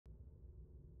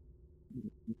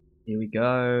Here we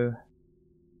go.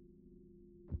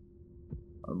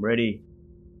 I'm ready.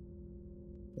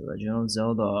 The Legend of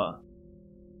Zelda.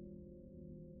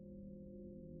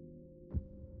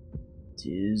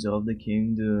 Tears of the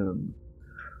Kingdom.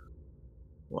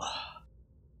 Wow.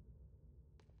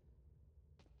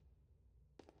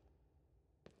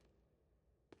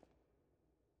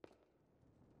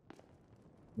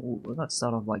 Ooh, we're gonna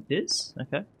start off like this.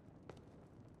 Okay.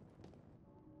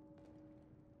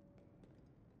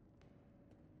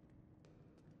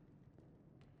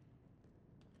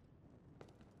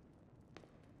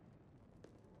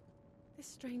 This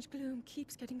strange gloom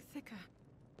keeps getting thicker.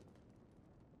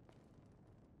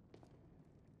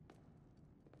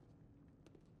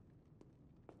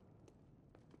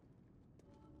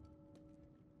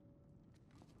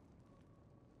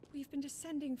 We've been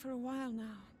descending for a while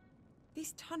now.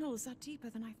 These tunnels are deeper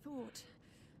than I thought.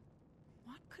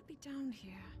 What could be down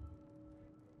here?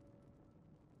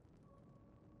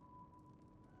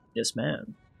 Yes,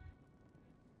 ma'am.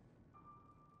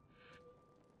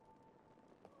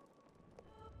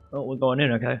 Oh, we're going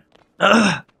in, okay.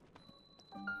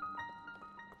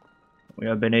 We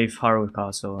are beneath Hyrule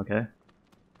Castle, okay.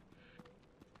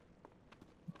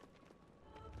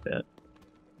 Bet.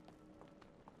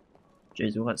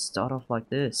 Jeez, we let's start off like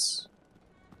this.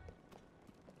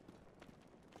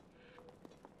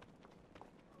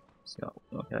 Let's go,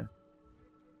 okay.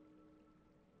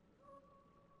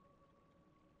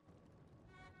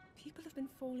 People have been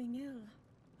falling ill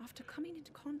after coming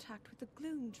into contact with the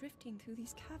gloom drifting through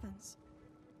these caverns.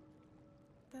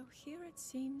 Though here it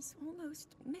seems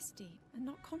almost misty and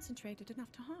not concentrated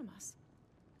enough to harm us.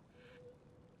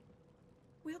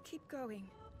 We'll keep going,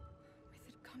 with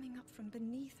it coming up from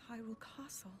beneath Hyrule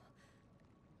Castle.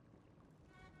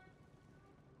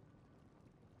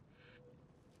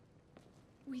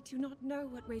 We do not know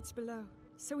what waits below,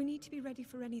 so we need to be ready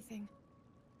for anything.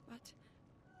 But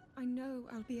I know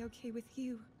I'll be okay with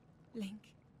you,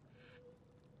 Link.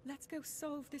 Let's go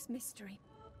solve this mystery.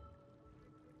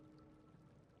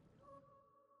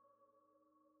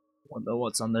 Wonder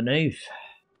what's underneath.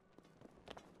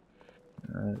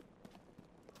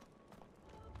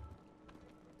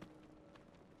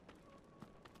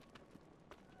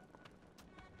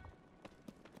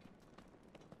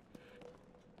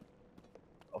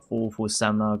 Got full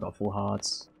stamina, got full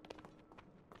hearts.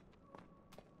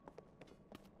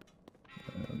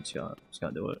 I'm just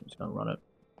gonna do it. I'm just gonna run it.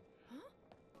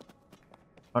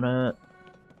 Run it.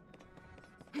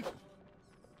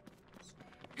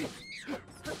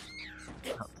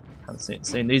 Haven't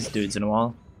seen these dudes in a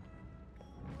while.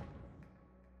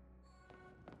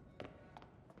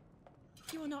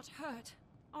 You are not hurt,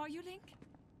 are you, Link?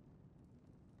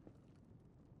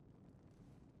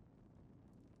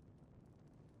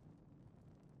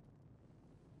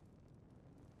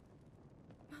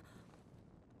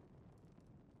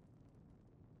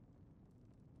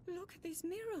 Look at these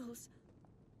murals.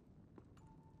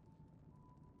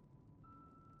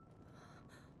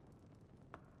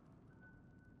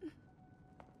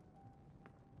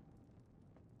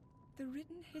 The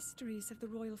written histories of the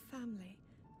royal family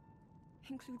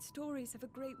include stories of a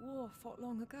great war fought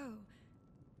long ago.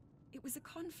 It was a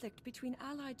conflict between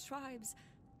allied tribes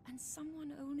and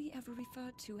someone only ever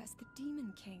referred to as the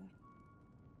Demon King.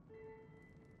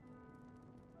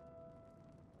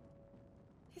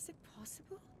 Is it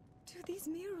possible? Do these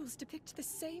murals depict the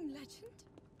same legend?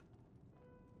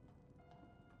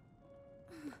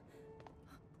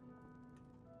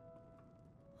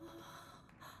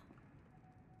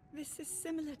 This is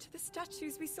similar to the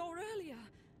statues we saw earlier,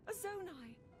 a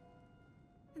Zonai.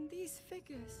 And these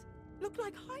figures look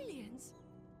like Hylians.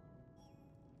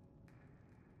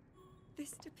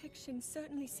 This depiction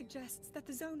certainly suggests that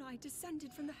the Zonai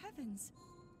descended from the heavens.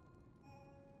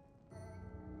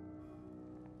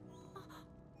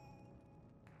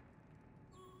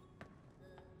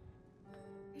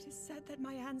 It is said that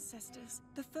my ancestors,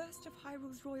 the first of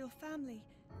Hyrule's royal family,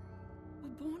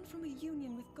 were born from a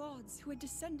union with gods who had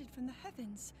descended from the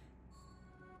heavens.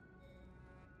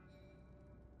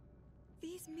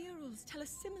 These murals tell a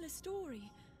similar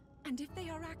story, and if they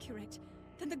are accurate,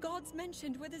 then the gods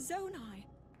mentioned were the Zonai.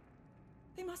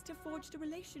 They must have forged a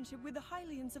relationship with the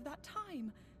Hylians of that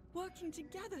time, working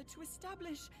together to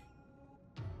establish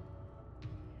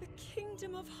the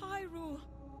Kingdom of Hyrule.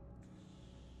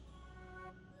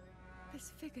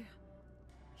 This figure,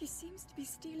 he seems to be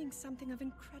stealing something of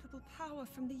incredible power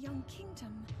from the young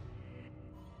kingdom.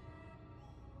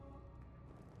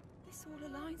 This all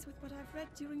aligns with what I've read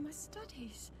during my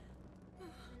studies.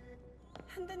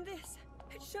 And then this,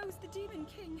 it shows the Demon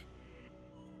King.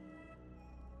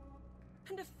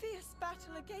 And a fierce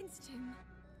battle against him.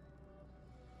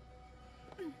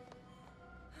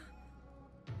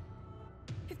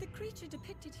 If the creature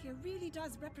depicted here really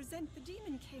does represent the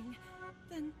Demon King,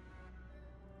 then...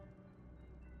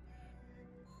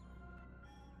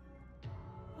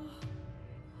 Oh.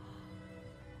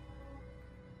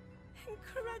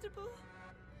 Incredible!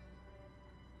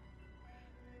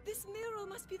 This mural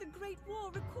must be the Great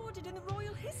War recorded in the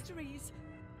royal histories.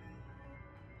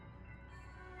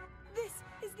 This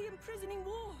is the imprisoning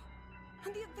war,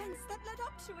 and the events that led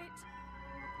up to it.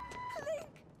 Link!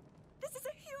 This is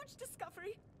a huge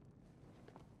discovery.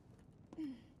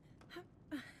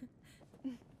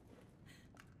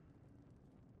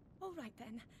 All right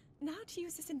then. Now to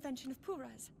use this invention of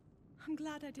Pura's. I'm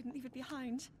glad I didn't leave it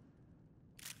behind.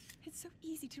 It's so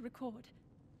easy to record.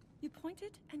 You point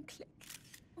it and click.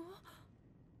 Oh.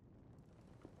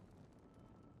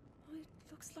 Oh,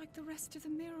 it looks like the rest of the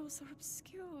murals are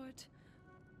obscured.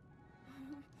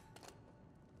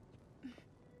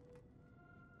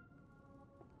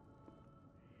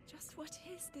 Just what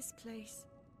is this place?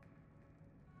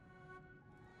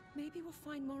 Maybe we'll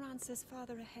find more answers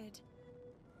farther ahead.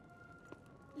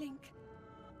 Link,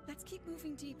 let's keep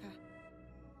moving deeper.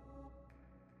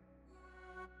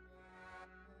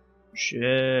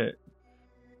 Shit.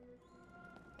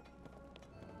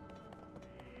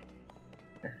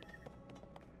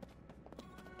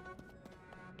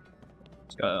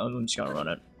 I'm just gonna run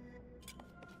it.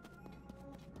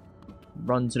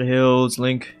 Run to the hills,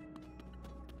 Link.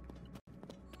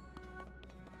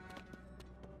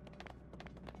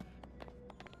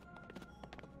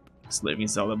 Just leaving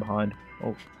Zelda behind.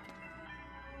 Oh.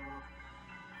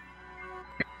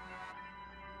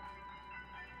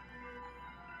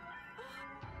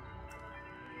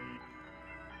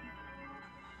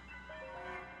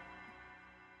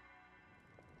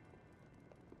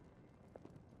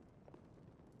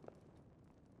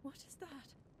 What is that?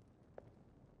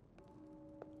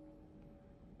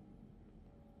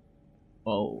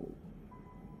 Oh.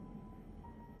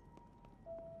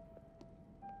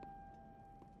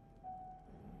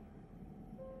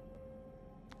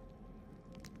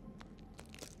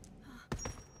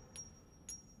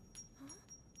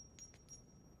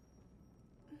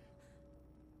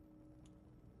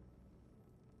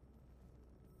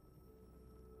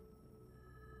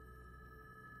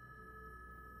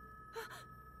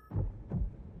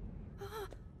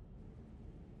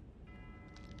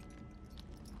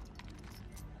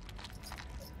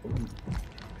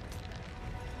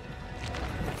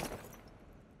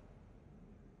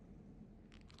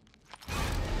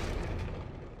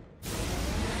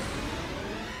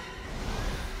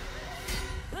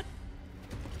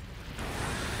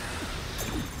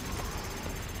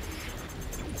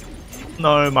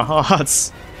 No, my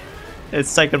hearts.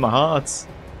 It's taken my hearts.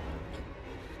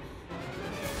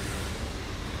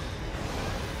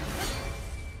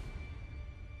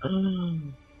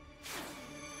 Link!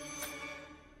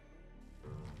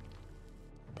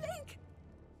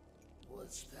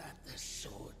 Was that the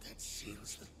sword that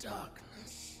seals the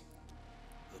darkness?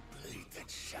 The blade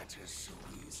that shatters so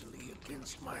easily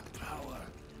against my power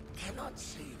cannot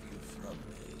save you from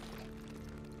me.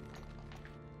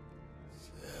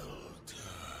 Zelda.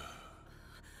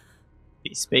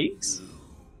 He speaks?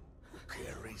 Who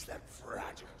carries that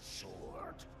fragile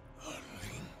sword? A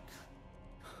Link.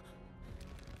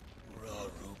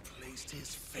 Rauru placed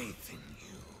his faith in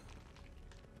you.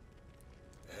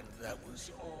 And that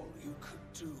was all you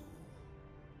could do.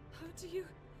 How do you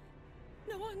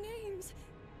know our names?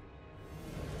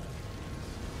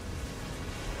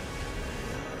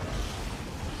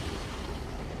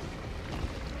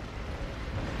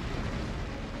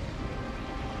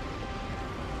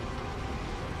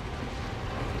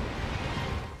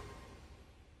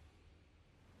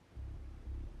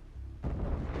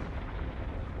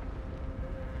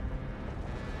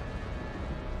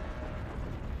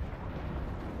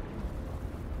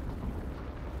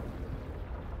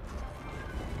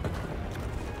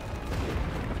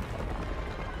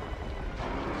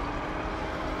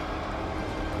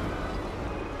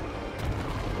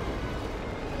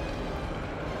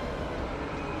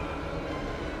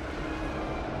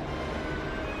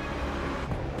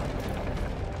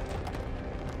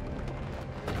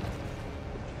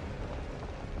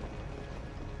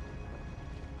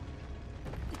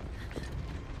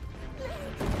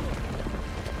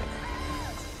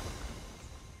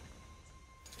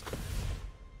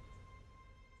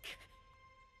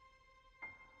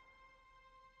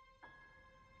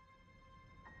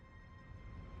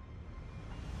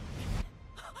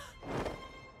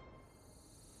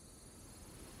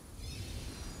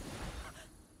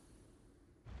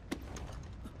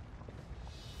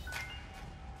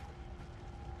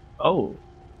 Oh.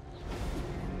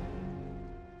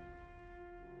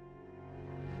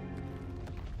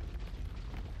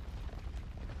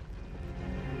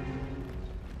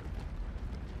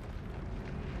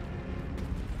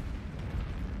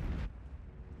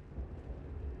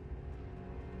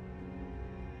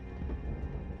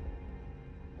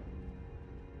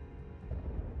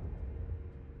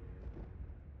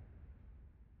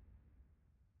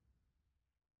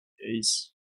 Jeez.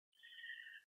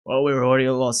 Well, we were already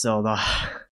a lost Zelda.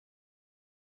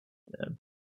 Yeah.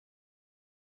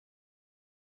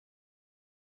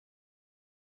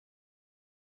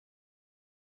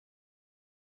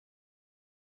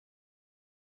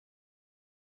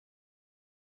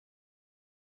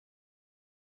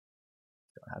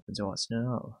 What happened to us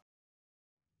now?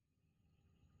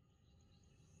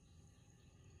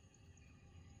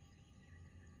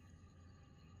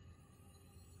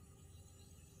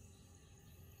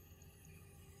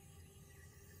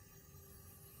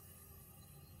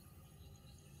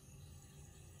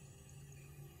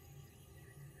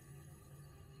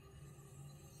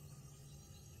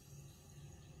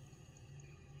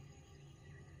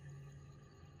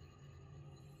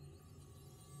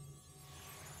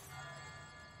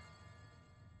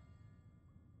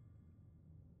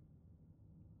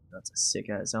 That's a sick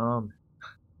ass arm.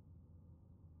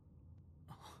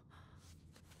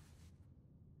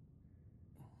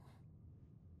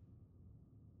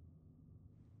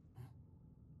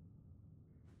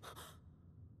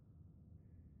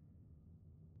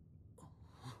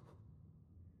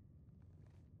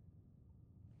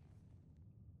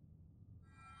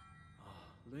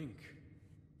 Link,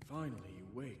 finally you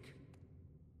wake.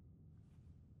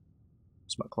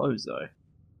 It's my clothes though.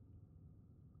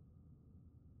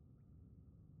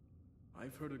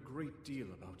 I've heard a great deal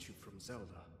about you from Zelda.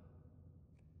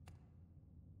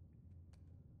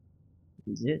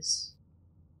 What is this?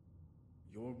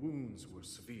 Your wounds were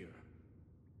severe.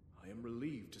 I am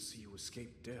relieved to see you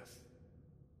escape death.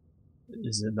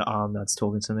 Is it the arm that's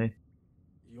talking to me?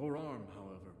 Your arm,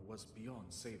 however, was beyond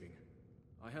saving.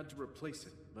 I had to replace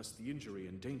it, lest the injury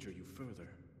endanger you further.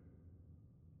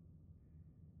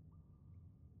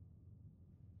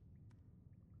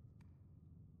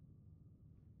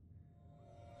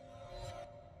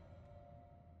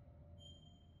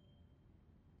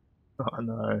 Oh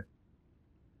no.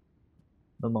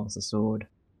 The Master Sword.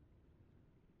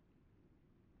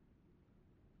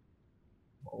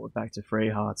 Oh, we're back to 3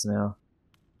 hearts now.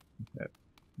 Okay,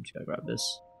 I'm just gonna grab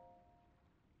this.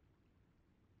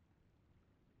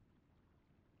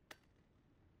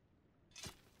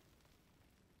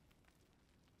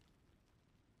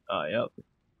 Oh, yep.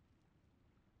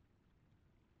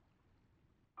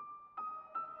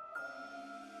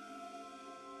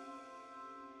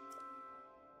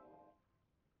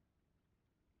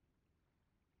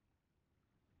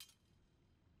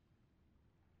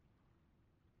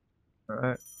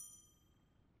 Alright.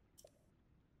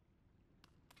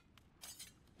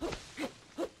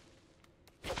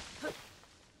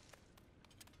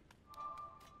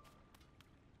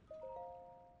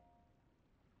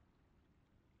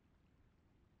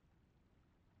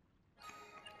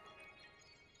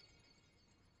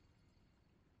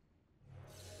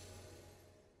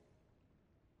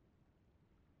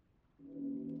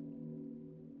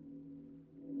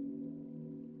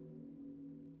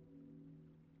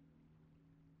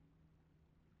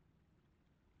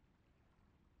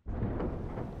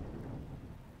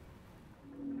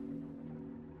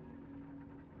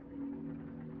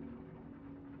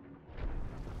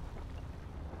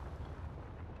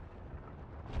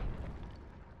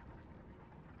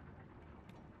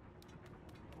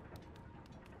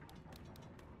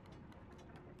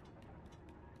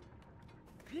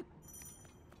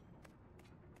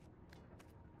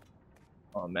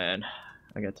 Oh man,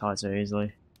 I get tired so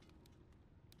easily.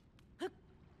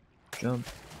 Jump.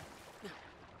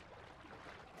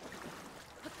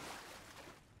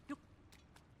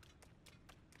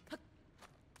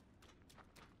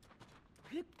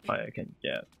 Oh, I can,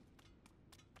 yeah.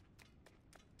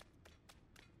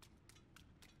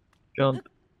 Jump.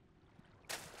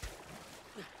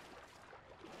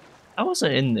 I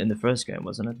wasn't in the first game,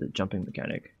 wasn't it? The jumping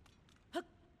mechanic.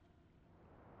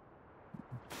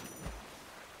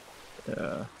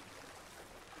 Yeah.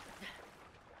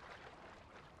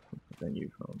 Prevent you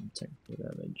from technical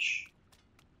damage.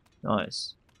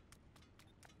 Nice.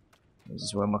 This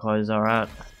is where my clothes are at.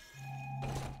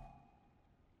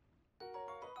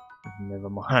 Never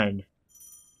mind.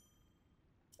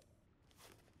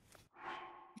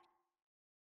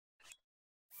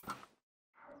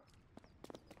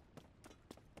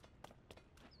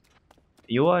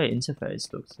 UI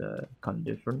interface looks kind of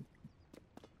different.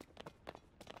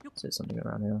 Is there something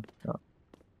around here? No.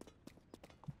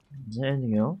 Is there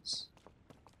anything else?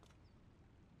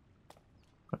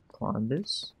 Can I climb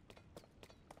this?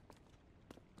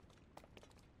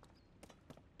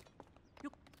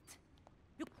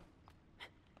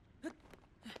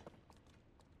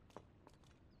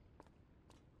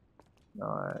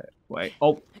 No, wait.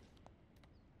 Oh!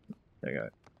 There you go.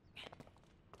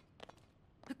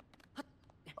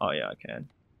 Oh yeah, I can.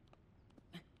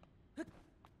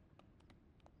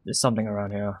 There's something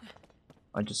around here.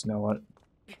 I just know what.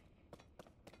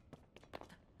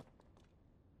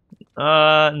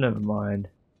 Never mind.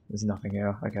 There's nothing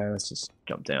here. Okay, let's just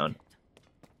jump down.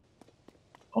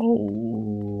 Oh,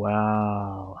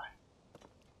 wow.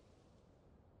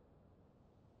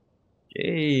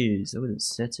 Jeez, look at the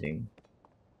setting.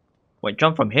 Wait,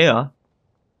 jump from here?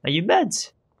 Are you mad?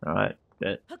 Alright,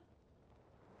 bet.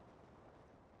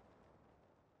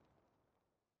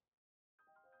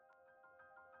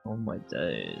 Oh my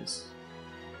days.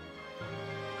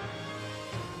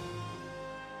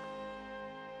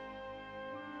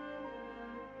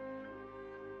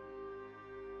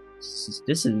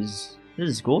 This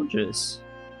is gorgeous.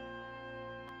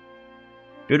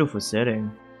 Beautiful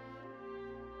setting.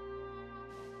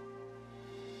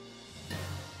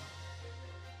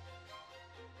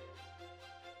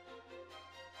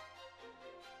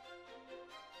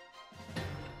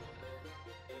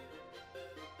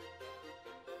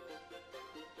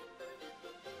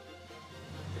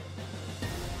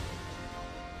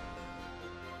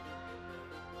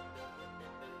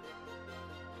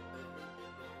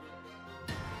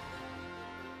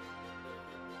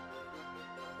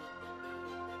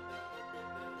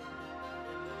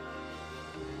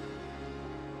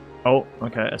 Oh,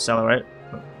 okay, accelerate.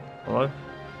 Hello?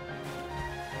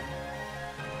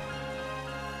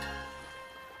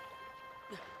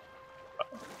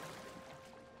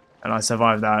 And I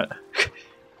survived that.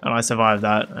 And I survived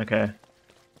that, okay.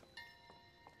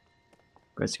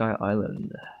 Great Sky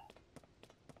Island.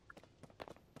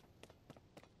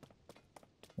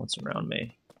 What's around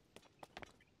me?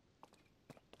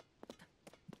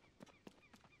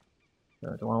 Do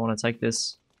I want to take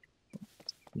this?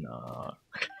 Nah.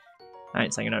 I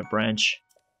ain't taking no branch.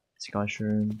 Sky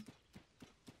Shroom.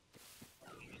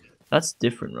 That's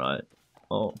different, right?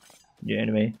 Oh, new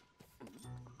enemy.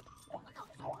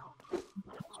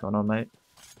 What's going on, mate?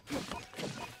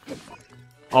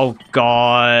 Oh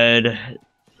god.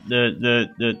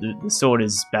 The sword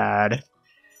is bad.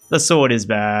 The sword is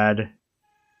bad.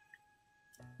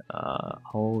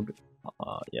 Hold.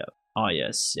 Yeah. Oh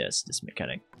yes, yes. This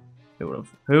mechanic. Who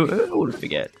would have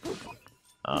forget?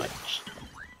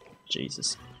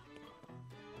 Jesus.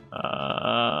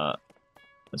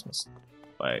 This must.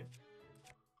 Wait.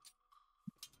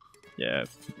 Yeah.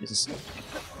 This is.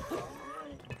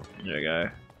 There we go.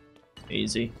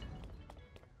 Easy.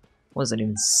 Wasn't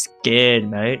even scared,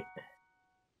 mate.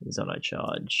 He's on a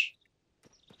charge.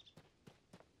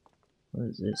 What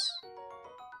is this?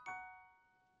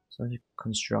 Soldier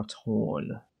construct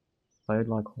horn. Blade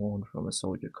like horn from a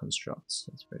soldier constructs.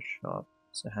 It's very sharp.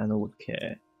 So handle with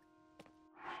care.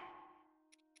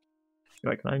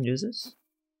 Wait, can I use this?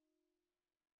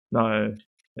 No.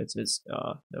 It's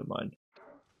never mind.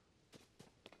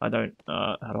 I don't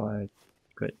how do I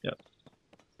quit? Yep.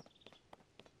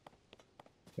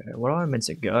 Okay, where am I meant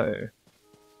to go?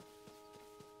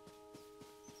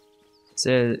 Is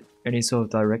there any sort of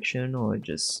direction or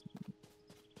just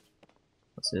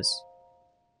what's this?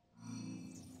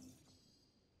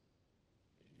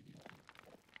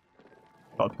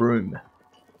 Oh, broom.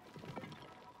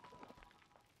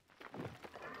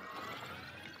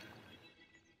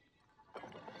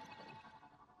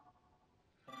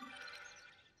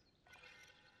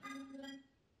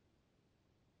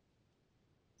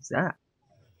 What's that?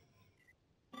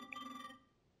 I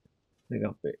think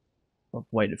I've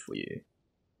waited for you.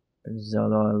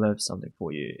 Zelda, I left something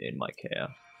for you in my care.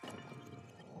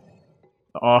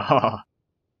 Oh,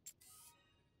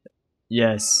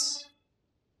 yes.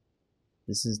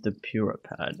 This is the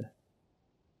Puripad.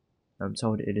 I'm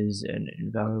told it is an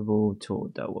invaluable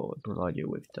tool that will provide you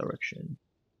with direction.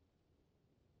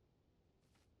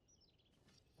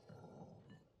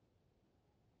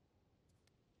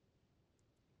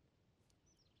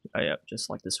 Oh, yep, just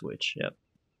like the Switch, yep.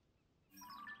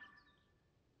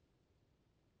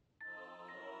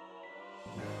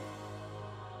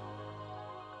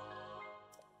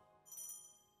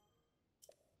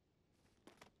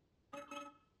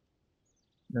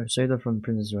 No, say that from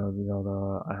Princess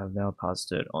Zelda, I have now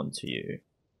passed it on to you.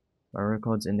 My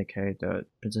records indicate that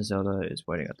Princess Zelda is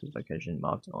waiting at the location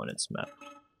marked on its map.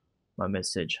 My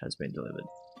message has been delivered.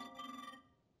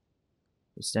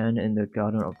 We stand in the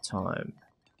Garden of Time.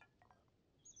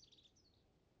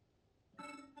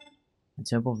 The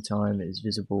Temple of Time is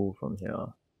visible from here.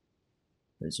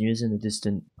 As years in the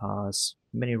distant past,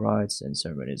 many rites and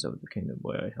ceremonies of the kingdom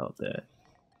were held there.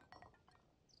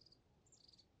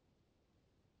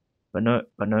 But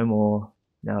no more.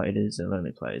 Now it is a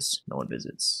lonely place. No one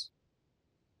visits.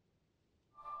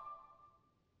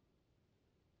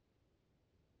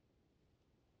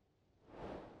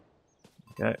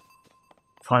 Okay.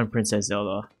 Find Princess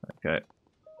Zelda. Okay.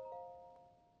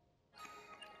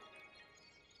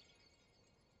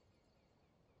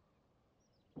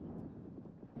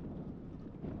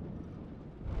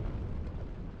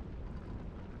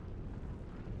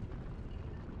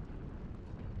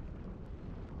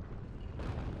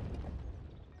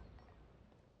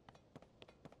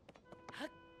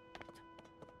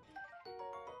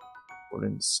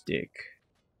 Wooden stick.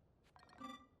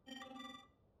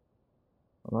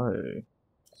 Hello.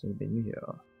 Something new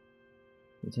here.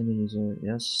 Intended user,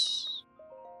 yes.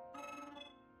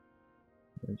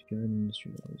 Given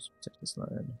protect this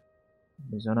land.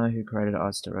 The Zonai who created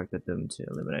us directed them to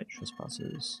eliminate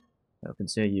trespassers. Now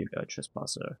consider you a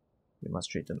trespasser. We must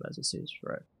treat them as a serious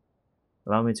threat.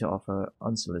 Allow me to offer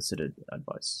unsolicited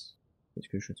advice. It's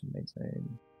crucial to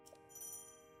maintain.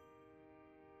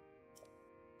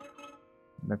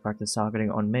 You may practice targeting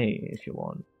on me if you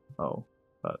want. Oh,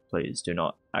 but please do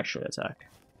not actually attack.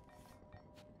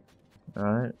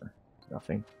 Alright,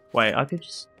 nothing. Wait, I could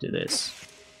just do this.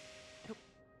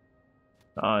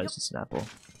 Oh, it's just an apple.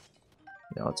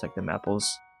 Yeah, I'll take them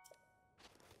apples.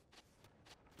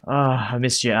 Ah, I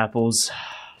missed you, apples.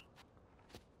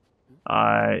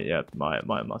 Yep, my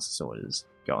master sword is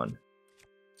gone.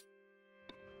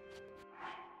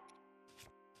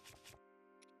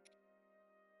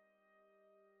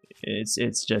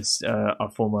 It's just a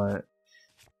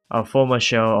former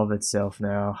shell of itself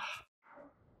now.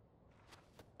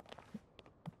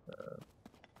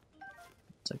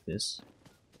 Take this.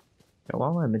 Okay, where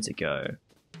am I meant to go?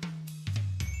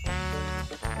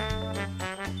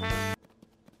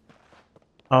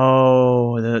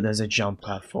 Oh, there's a jump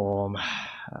platform.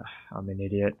 I'm an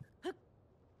idiot. There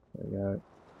we go.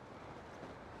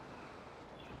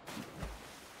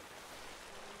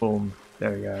 Boom.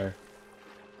 There we go.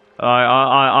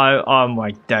 Oh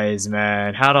my days,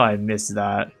 man. How do I miss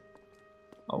that?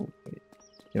 Oh, wait.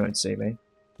 You won't see me.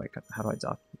 Wait, how do I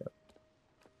duck? Yep.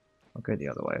 I'll go the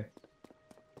other way.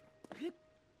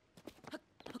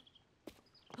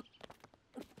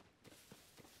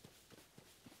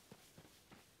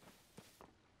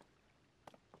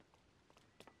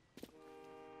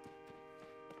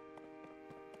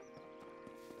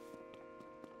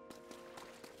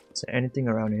 Is there anything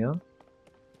around here?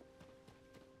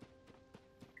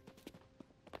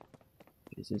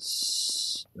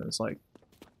 Jesus, there's like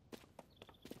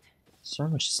so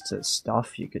much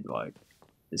stuff you could like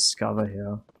discover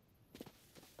here.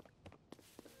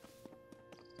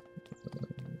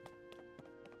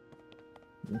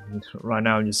 Right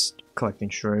now I'm just collecting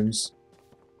shrooms.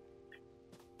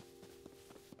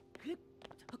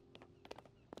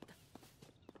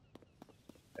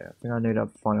 Yeah, I think I need to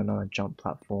find another jump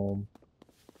platform.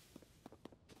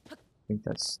 I think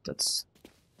that's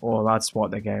well, that's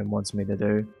what the game wants me to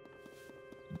do.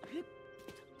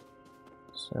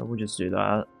 So we'll just do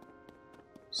that.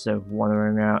 Instead of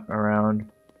wandering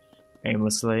around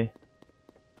aimlessly.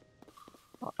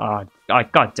 God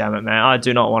damn it, man. I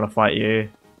do not want to fight you.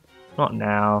 Not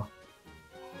now.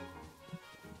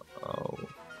 Oh.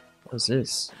 What's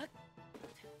this?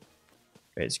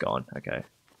 Okay, it's gone. Okay.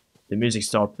 The music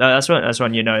stopped. No, that's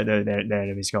when you know the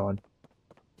enemy's gone.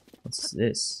 What's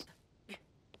this?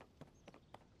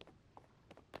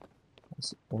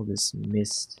 What's all this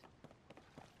mist?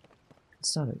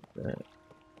 It's not a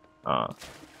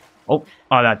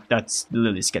oh, that's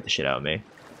literally scared the shit out of me.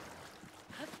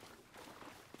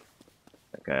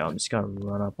 Okay, I'm just gonna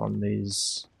run up on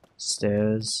these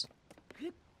stairs.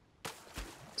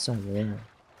 What's over there?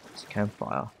 It's a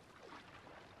campfire.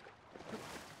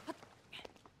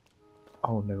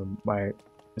 Oh no, wait.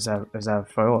 Is that a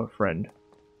foe or a friend?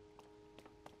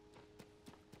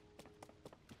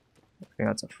 I think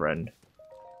that's a friend.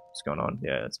 What's going on?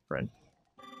 Yeah, that's a friend.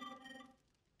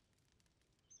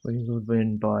 We live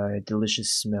in by delicious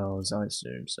smells, I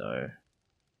assume so.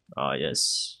 Ah,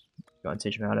 yes. Go and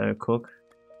teach me how to cook.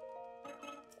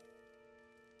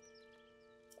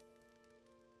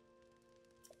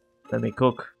 Let me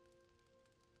cook.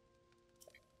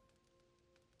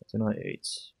 Do not eat,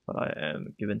 but I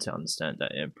am given to understand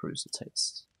that it improves the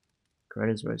taste.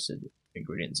 Creators roasted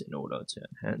ingredients in order to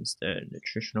enhance their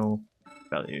nutritional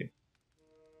value.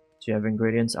 Do you have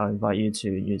ingredients? I'll invite you to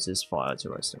use this fire to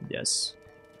roast them. Yes.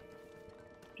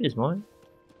 Cheers, mate.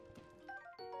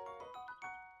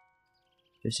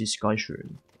 This is Sky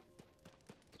Shroom.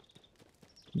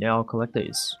 Yeah, I'll collect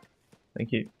these.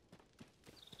 Thank you.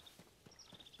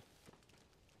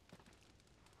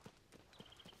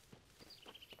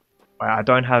 I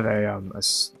don't have a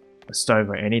stove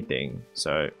or anything,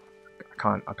 so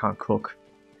I can't cook.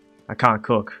 I can't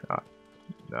cook.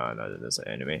 No, there's an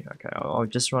enemy. Okay, I'll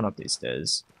just run up these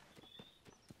stairs.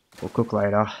 We'll cook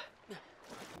later.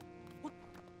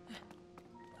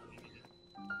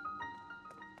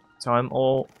 Time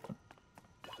all.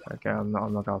 Okay, I'm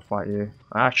not gonna fight you.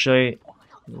 Actually,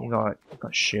 you got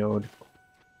shield.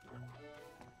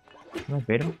 Can I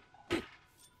beat him?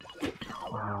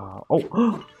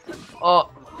 Oh, oh!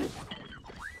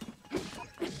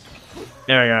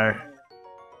 There we go.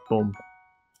 Boom.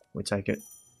 We take it.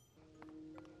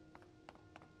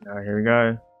 Alright, here we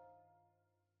go.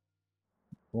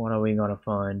 What are we gonna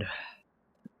find?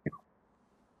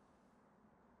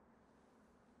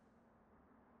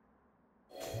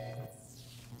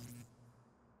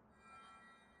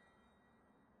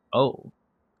 Oh.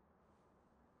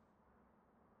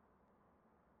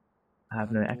 I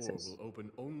have no access. Door will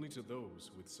open only to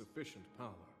those with sufficient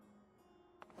power.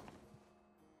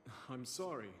 I'm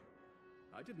sorry.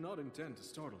 I did not intend to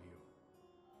startle you.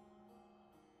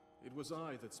 It was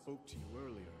I that spoke to you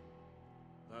earlier.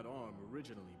 That arm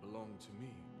originally belonged to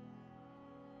me.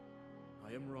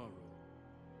 I am Raru.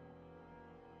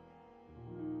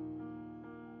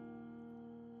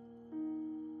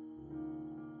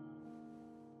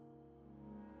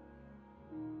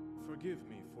 Forgive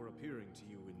me for appearing to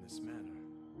you in this manner.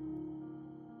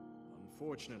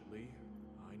 Unfortunately,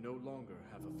 I no longer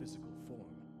have a physical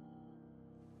form.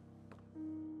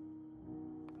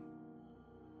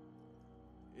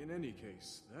 In any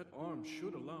case, that arm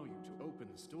should allow you to open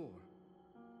this door.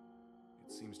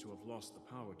 It seems to have lost the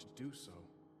power to do so.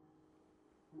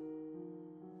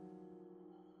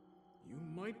 You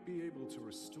might be able to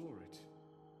restore it,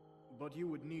 but you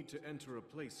would need to enter a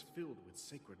place filled with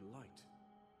sacred light.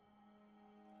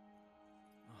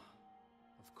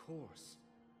 Of course.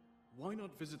 Why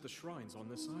not visit the shrines on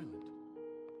this island?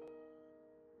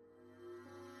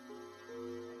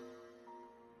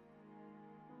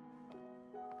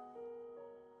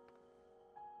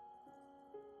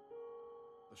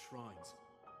 The shrines.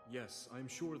 Yes, I'm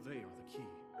sure they are the key.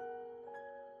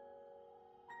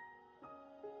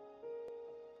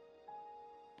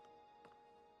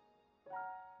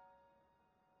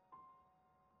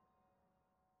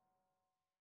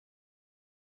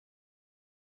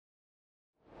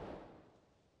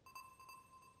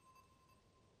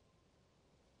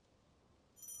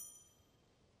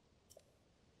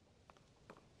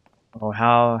 Oh,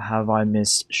 how have I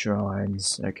missed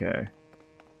shrines? Okay.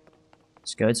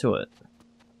 Let's go to it.